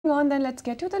On, then let's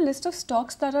get to the list of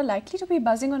stocks that are likely to be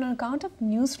buzzing on account of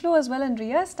news flow as well, and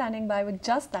Ria is standing by with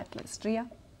just that list. Ria.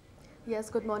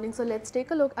 Yes, good morning. So let's take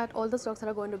a look at all the stocks that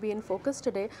are going to be in focus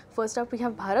today. First up, we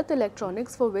have Bharat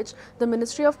Electronics, for which the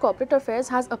Ministry of Corporate Affairs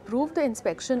has approved the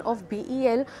inspection of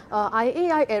BEL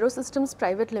IAI Aerosystems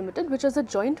Private Limited, which is a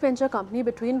joint venture company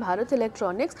between Bharat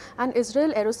Electronics and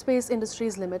Israel Aerospace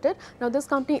Industries Limited. Now, this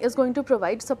company is going to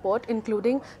provide support,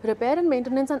 including repair and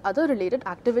maintenance and other related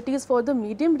activities for the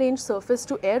medium-range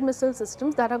surface-to-air missile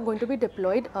systems that are going to be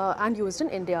deployed and used in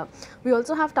India. We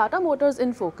also have Tata Motors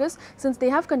in focus, since they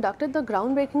have conducted the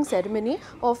groundbreaking ceremony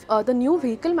of the new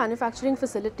vehicle manufacturing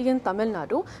facility in Tamil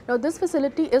Nadu. Now, this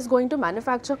facility is going to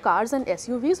manufacture cars and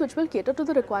SUVs, which will cater to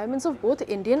the requirements of both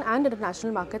Indian and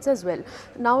international markets as well.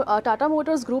 Now, Tata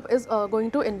Motors Group is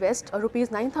going to invest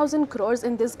rupees 9,000 crores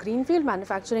in this greenfield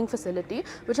manufacturing facility,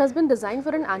 which has been designed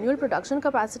for an annual production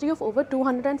capacity of over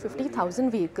 250,000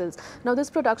 vehicles. Now, this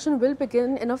production will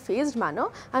begin in a phased manner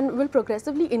and will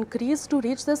progressively increase to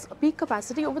reach this peak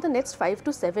capacity over the next 5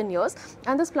 to 7 years.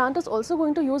 And this plant is also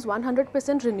going to use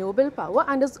 100% renewable power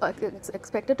and is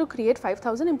expected to create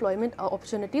 5,000 employment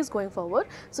opportunities going forward.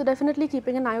 So definitely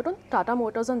keeping an eye out on Tata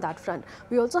Motors on that front.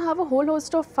 We also have a whole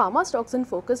host of pharma stocks in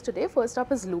focus today. First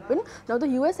up is Lupin. Now, the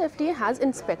US FDA has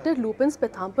inspected Lupin's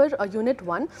Pithampur Unit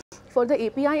 1 for the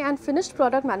API and finished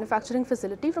product manufacturing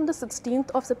facility from the 16th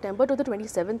of September to the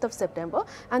 27th of September,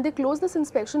 and they closed this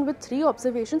inspection with 3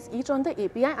 observations each on the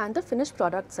API and the finished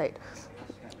product side.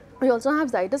 We also have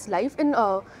Zydus Life in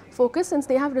focus, since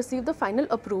they have received the final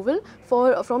approval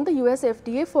from the US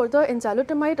FDA for the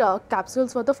enzalutamide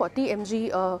capsules for the 40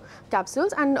 mg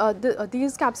capsules, and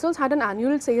these capsules had an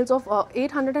annual sales of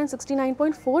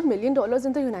 $869.4 million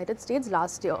in the United States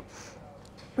last year.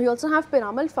 We also have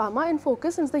Piramal Pharma in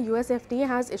focus, since the US FDA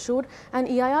has issued an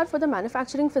EIR for the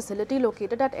manufacturing facility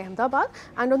located at Ahmedabad,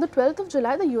 and on the 12th of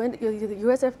July, the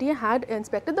US FDA had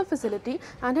inspected the facility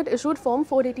and had issued Form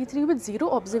 483 with 0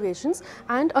 observations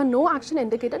and a no action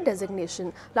indicated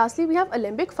designation. Lastly, we have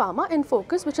Alembic Pharma in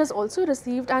focus, which has also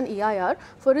received an EIR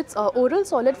for its oral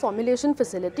solid formulation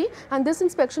facility, and this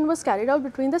inspection was carried out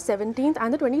between the 17th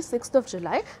and the 26th of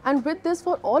July, and with this,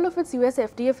 for all of its US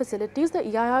FDA facilities, the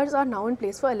EIRs are now in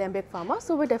place for Alembic Pharma.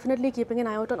 So we're definitely keeping an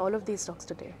eye out on all of these stocks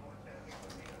today.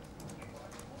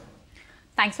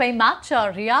 Thanks very much,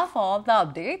 Ria, for all the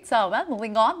updates. Well,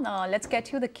 moving on, let's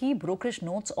get you the key brokerage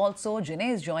notes also.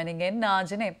 Jinay is joining in.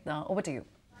 Jinay, over to you.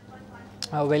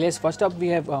 Well, yes, first up we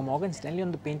have Morgan Stanley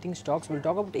on the painting stocks. We'll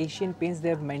talk about Asian Paints. They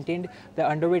have maintained the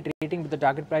underweight rating with a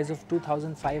target price of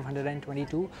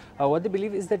 2,522. What they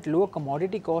believe is that lower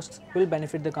commodity costs will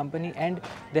benefit the company, and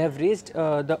they have raised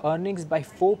the earnings by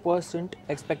 4%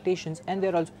 expectations, and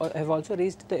they have also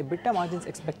raised the EBITDA margins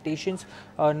expectations.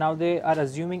 Now they are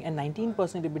assuming a 19%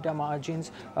 EBITDA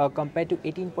margins compared to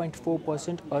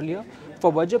 18.4% earlier.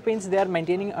 For Berger Paints, they are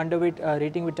maintaining underweight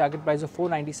rating with target price of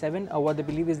 497. What they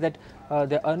believe is that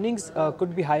the earnings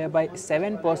could be higher by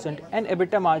 7%, and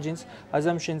EBITDA margins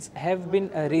assumptions have been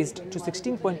raised to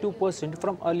 16.2%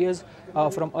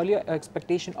 from earlier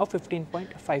expectation of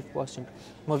 15.5%.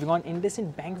 Moving on,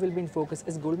 IndusInd Bank will be in focus,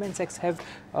 as Goldman Sachs have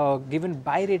given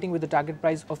buy rating with the target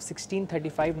price of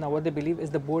 1635. Now what they believe is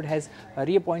the board has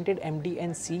reappointed MD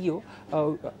and CEO,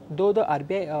 though the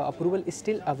RBI approval is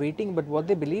still awaiting, but what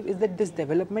they believe is that this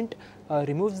development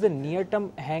removes the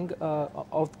near-term hang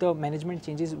of the management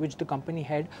changes which the company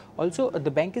had. Also,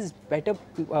 the bank is better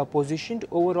positioned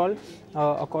overall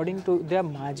according to their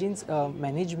margins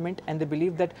management, and they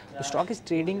believe that the stock is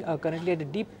trading currently at a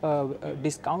deep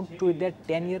discount to their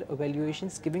 10-year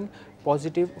valuations, giving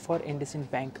positive for IndusInd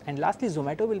Bank. And lastly,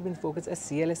 Zomato will be in focus, as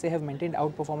CLSA have maintained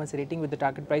outperformance rating with the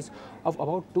target price of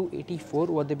about 284.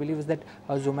 What they believe is that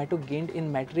Zomato gained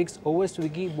in metrics over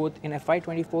Swiggy both in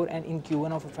FY24 and in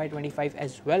Q1 of FY25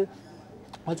 as well.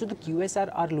 Also, the QSR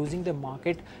are losing the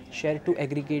market share to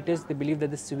aggregators. They believe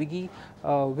that the Swiggy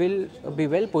will be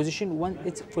well positioned once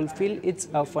it's fulfill its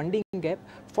funding gap.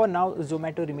 For now,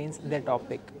 Zomato remains their top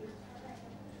pick.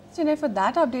 Jinay, for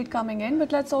that update coming in,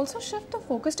 but let's also shift the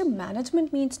focus to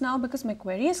management meets now, because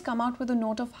Macquarie has come out with a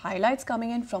note of highlights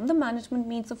coming in from the management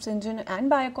meets of Syngene and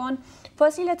Biocon.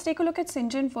 Firstly, let's take a look at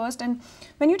Syngene first, and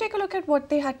when you take a look at what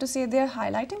they had to say, they're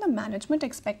highlighting the management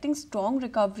expecting strong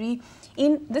recovery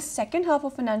in the second half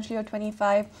of financial year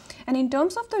 25, and in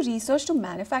terms of the research to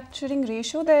manufacturing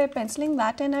ratio, they're penciling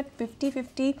that in at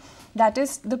 50-50. That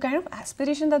is the kind of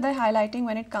aspiration that they're highlighting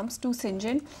when it comes to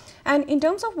Syngene. And in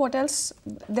terms of what else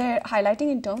they're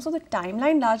highlighting in terms of the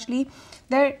timeline, largely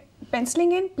they're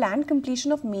penciling in planned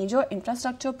completion of major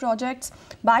infrastructure projects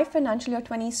by financial year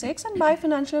 26, and by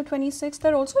financial year 26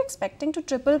 they're also expecting to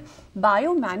triple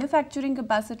bio-manufacturing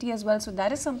capacity as well. So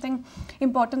that is something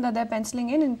important that they're penciling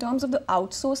in terms of the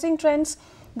outsourcing trends.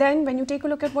 Then when you take a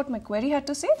look at what Macquarie had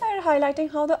to say, they're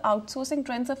highlighting how the outsourcing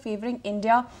trends are favoring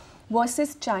India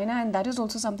versus China, and that is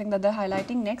also something that they're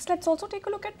highlighting. Next, let's also take a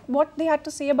look at what they had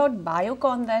to say about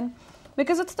Biocon then,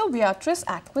 because it's the Viatris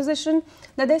acquisition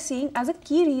that they're seeing as a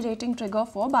key re-rating trigger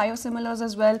for biosimilars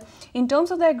as well. In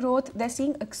terms of their growth, they're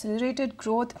seeing accelerated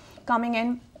growth coming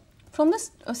in from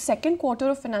the second quarter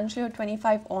of financial year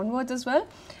 25 onwards as well.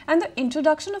 And the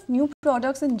introduction of new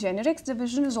products in generics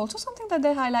division is also something that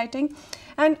they're highlighting.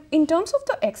 And in terms of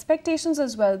the expectations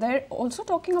as well, they're also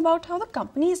talking about how the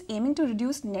company is aiming to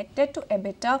reduce net debt to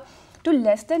EBITDA to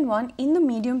less than 1 in the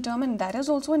medium term, and that is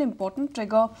also an important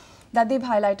trigger that they've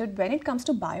highlighted when it comes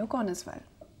to Biocon as well.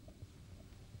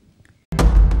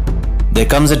 There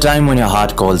comes a time when your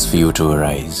heart calls for you to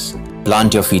arise.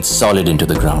 Plant your feet solid into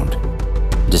the ground.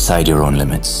 Decide your own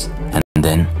limits, and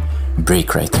then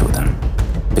break right through them.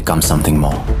 Become something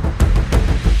more.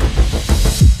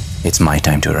 It's my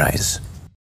time to rise.